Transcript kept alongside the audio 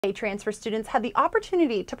Transfer students had the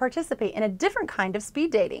opportunity to participate in a different kind of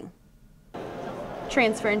speed dating.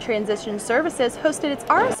 Transfer and Transition Services hosted its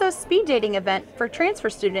RSO speed dating event for transfer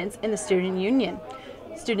students in the student union.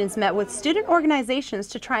 Students met with student organizations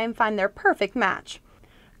to try and find their perfect match.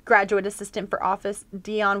 Graduate Assistant for Office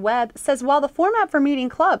Dion Webb says while the format for meeting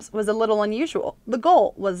clubs was a little unusual, the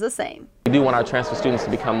goal was the same. We do want our transfer students to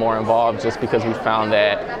become more involved just because we found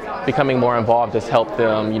that becoming more involved has helped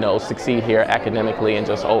them, succeed here academically and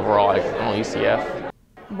just overall on UCF.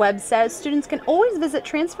 Webb says students can always visit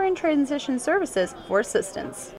Transfer and Transition Services for assistance.